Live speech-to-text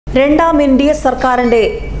രണ്ടാം എൻഡിഎ സർക്കാരിന്റെ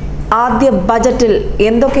ആദ്യ ബജറ്റിൽ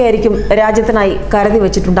എന്തൊക്കെയായിരിക്കും രാജ്യത്തിനായി കരുതി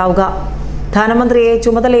വച്ചിട്ടുണ്ടാവുക? ധനമന്ത്രിയെ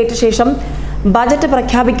ചുമതലയേറ്റ ശേഷം ബജറ്റ്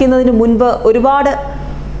പ്രഖ്യാപിക്കുന്നതിന് മുൻപ് ഒരുപാട്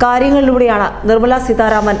കാര്യങ്ങളിലൂടെയാണ് നിർമ്മല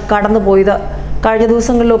സീതാരാമൻ കടന്നുപോയത്. കഴിഞ്ഞ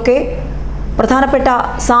ദിവസങ്ങളിലൊക്കെ പ്രധാനപ്പെട്ട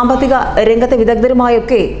സാമ്പത്തിക രംഗത്തെ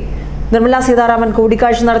വിദഗ്ധരുമായൊക്കെ നിർമ്മല സീതാരാമൻ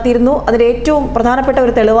കൂടിക്കാഴ്ച നടത്തിയിരുന്നു. അതിന്റെ ഏറ്റവും പ്രധാനപ്പെട്ട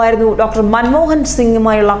ഒരു തെളിവായിരുന്നു ഡോക്ടർ മൻമോഹൻ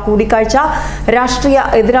സിംഗുമായുള്ള കൂടിക്കാഴ്ച. രാഷ്ട്രീയ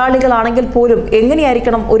എതിരാളികളാണെങ്കിൽ പോലും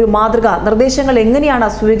എങ്ങനെയായിരിക്കണം ഒരു മാതൃക, നിർദ്ദേശങ്ങൾ എങ്ങനെയാണ്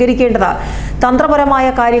സ്വീകരിക്കേണ്ടത്, തന്ത്രപരമായ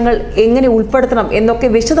കാര്യങ്ങൾ എങ്ങനെ ഉൾപ്പെടുത്തണം എന്നൊക്കെ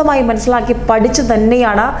വിശദമായി മനസ്സിലാക്കി പഠിച്ചു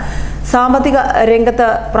തന്നെയാണ് സാമ്പത്തിക രംഗത്ത്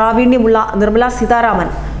പ്രാവീണ്യമുള്ള നിർമ്മല സീതാരാമൻ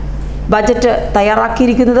ബജറ്റ്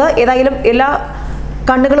തയ്യാറാക്കിയിരിക്കുന്നത്. ഏതായാലും എല്ലാ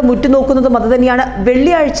കണ്ണുകളും ഉറ്റുനോക്കുന്നതും അത് തന്നെയാണ്.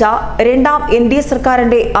 വെള്ളിയാഴ്ച രണ്ടാം എൻഡിഎ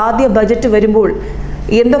സർക്കാരിന്റെ ആദ്യ ബജറ്റ് വരുമ്പോൾ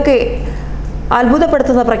എന്തൊക്കെ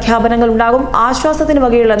അത്ഭുതപ്പെടുത്തുന്ന പ്രഖ്യാപനങ്ങൾ ഉണ്ടാകും, ആശ്വാസത്തിന്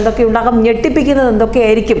വകയുള്ള എന്തൊക്കെ ഉണ്ടാകും, ഞെട്ടിപ്പിക്കുന്നത്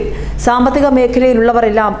എന്തൊക്കെയായിരിക്കും, സാമ്പത്തിക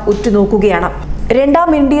മേഖലയിലുള്ളവരെല്ലാം ഉറ്റുനോക്കുകയാണ്. രണ്ടാം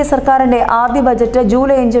എൻഡിഎ സർക്കാരിന്റെ ആദ്യ ബജറ്റ്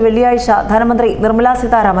ജൂലൈ 5 വെള്ളിയാഴ്ച ധനമന്ത്രി നിർമ്മല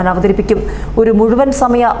സീതാരാമൻ അവതരിപ്പിക്കും. ഒരു മുഴുവൻ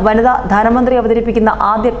സമയ വനിതാ ധനമന്ത്രി അവതരിപ്പിക്കുന്ന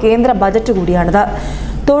ആദ്യ കേന്ദ്ര ബജറ്റ് കൂടിയാണിത്.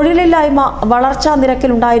 തൊഴിലില്ലായ്മ, വളർച്ചാ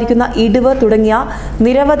നിരക്കിലുണ്ടായിരിക്കുന്ന ഇടിവ് തുടങ്ങിയ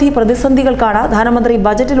നിരവധി പ്രതിസന്ധികൾക്കാണ് ധനമന്ത്രി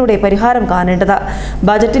ബജറ്റിലൂടെ പരിഹാരം കാണേണ്ടത്.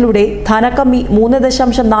 ബജറ്റിലൂടെ ധനക്കമ്മി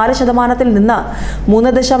 3.4% നിന്ന്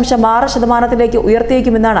 3.6%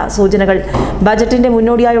 ഉയർത്തിയേക്കുമെന്നാണ് സൂചനകൾ. ബജറ്റിന്റെ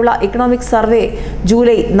മുന്നോടിയായുള്ള ഇക്കണോമിക് സർവേ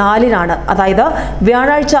ജൂലൈ 4-നാണ്. അതായത്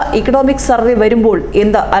വ്യാഴാഴ്ച ഇക്കണോമിക് സർവേ വരുമ്പോൾ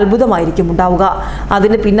എന്ത് അത്ഭുതമായിരിക്കും ഉണ്ടാവുക?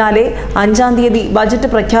 അതിന് പിന്നാലെ 5-ാം തീയതി ബജറ്റ്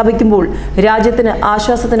പ്രഖ്യാപിക്കുമ്പോൾ രാജ്യത്തിന്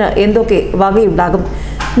ആശ്വാസത്തിന് എന്തൊക്കെ വകയുണ്ടാകും?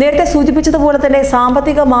 നേരത്തെ സൂചിപ്പിച്ചതുപോലെ തന്നെ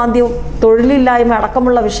സാമ്പത്തിക മാന്ദ്യവും തൊഴിലില്ലായ്മ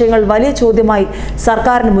അടക്കമുള്ള വിഷയങ്ങൾ വലിയ ചോദ്യമായി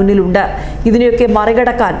സർക്കാരിന് മുന്നിലുണ്ട്. ഇതിനെയൊക്കെ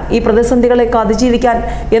മറികടക്കാൻ, ഈ പ്രതിസന്ധികളെയൊക്കെ അതിജീവിക്കാൻ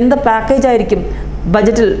എന്ത് പാക്കേജായിരിക്കും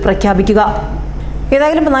ബജറ്റിൽ പ്രഖ്യാപിക്കുക?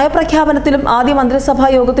 ഏതായാലും നയപ്രഖ്യാപനത്തിലും ആദ്യ മന്ത്രിസഭാ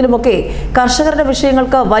യോഗത്തിലുമൊക്കെ കർഷകരുടെ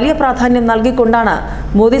വിഷയങ്ങൾക്ക് വലിയ പ്രാധാന്യം നൽകിക്കൊണ്ടാണ്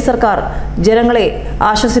മോദി സർക്കാർ ജനങ്ങളെ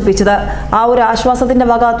ആശ്വസിപ്പിച്ചത്. ആ ഒരു ആശ്വാസത്തിന്റെ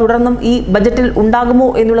വക തുടർന്നും ഈ ബജറ്റിൽ ഉണ്ടാകുമോ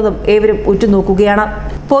എന്നുള്ളതും ഏവരും ഉറ്റുനോക്കുകയാണ്.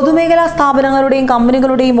 പൊതുമേഖലാ സ്ഥാപനങ്ങളുടെയും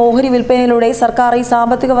കമ്പനികളുടെയും ഓഹരി വിൽപ്പനയിലൂടെ സർക്കാർ ഈ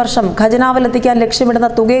സാമ്പത്തിക വർഷം ഖജനാവിലെത്തിക്കാൻ ലക്ഷ്യമിടുന്ന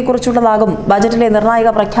തുകയെക്കുറിച്ചുള്ളതാകും ബജറ്റിലെ നിർണായക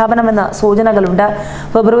പ്രഖ്യാപനമെന്ന് സൂചനകളുണ്ട്.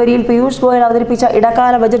 ഫെബ്രുവരിയിൽ പീയൂഷ് ഗോയൽ അവതരിപ്പിച്ച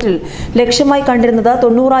ഇടക്കാല ബജറ്റിൽ ലക്ഷ്യമായി കണ്ടിരുന്നത്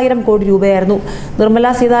 90,000 കോടി രൂപയായിരുന്നു. നിർമ്മല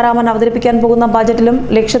സീതാരാമൻ അവതരിപ്പിക്കാൻ പോകുന്ന ബജറ്റിലും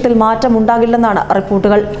ലക്ഷ്യത്തിൽ മാറ്റം ഉണ്ടാകില്ലെന്നാണ്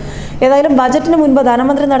റിപ്പോർട്ടുകൾ. ഏതായാലും ബജറ്റിന് മുൻപ്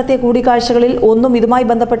ധനമന്ത്രി നടത്തിയ കൂടിക്കാഴ്ചകളിൽ ഒന്നും ഇതുമായി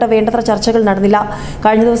ബന്ധപ്പെട്ട വേണ്ടത്ര ചർച്ചകൾ നടന്നില്ല.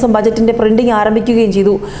 കഴിഞ്ഞ ദിവസം ബജറ്റിന്റെ പ്രിന്റിംഗ് ആരംഭിക്കുകയും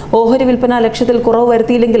ചെയ്തു. ഓഹരി വിൽപ്പന ലക്ഷ്യത്തിൽ കുറവ്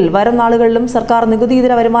വരുത്തിയില്ലെങ്കിൽ വരും നാളുകളിലും സർക്കാർ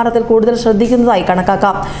നികുതിയിതര വരുമാനത്തിൽ കൂടുതൽ ശ്രദ്ധിക്കുന്നതായി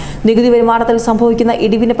കണക്കാക്കാം. നികുതി വരുമാനത്തിൽ സംഭവിക്കുന്ന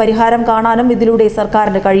ഇടിവിന് പരിഹാരം കാണാനും ഇതിലൂടെ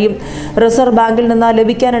സർക്കാരിന് കഴിയും. റിസർവ് ബാങ്കിൽ നിന്ന്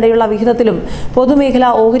ലഭിക്കാനിടയുള്ള വിഹിതത്തിലും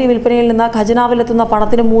പൊതുമേഖലാ ഓഹരി വിൽപ്പനയിൽ നിന്ന് ഖജനാവിലെത്തുന്ന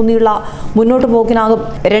പണത്തിനും മൂന്നിയുള്ള മുന്നോട്ടു പോക്കിനാകും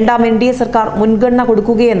രണ്ടാം എൻഡിഎ സർക്കാർ മുൻഗണന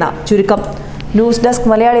കൊടുക്കുകയെന്ന ചുരുക്കം. ന്യൂസ് ഡെസ്ക്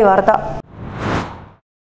മലയാളി വാർത്ത.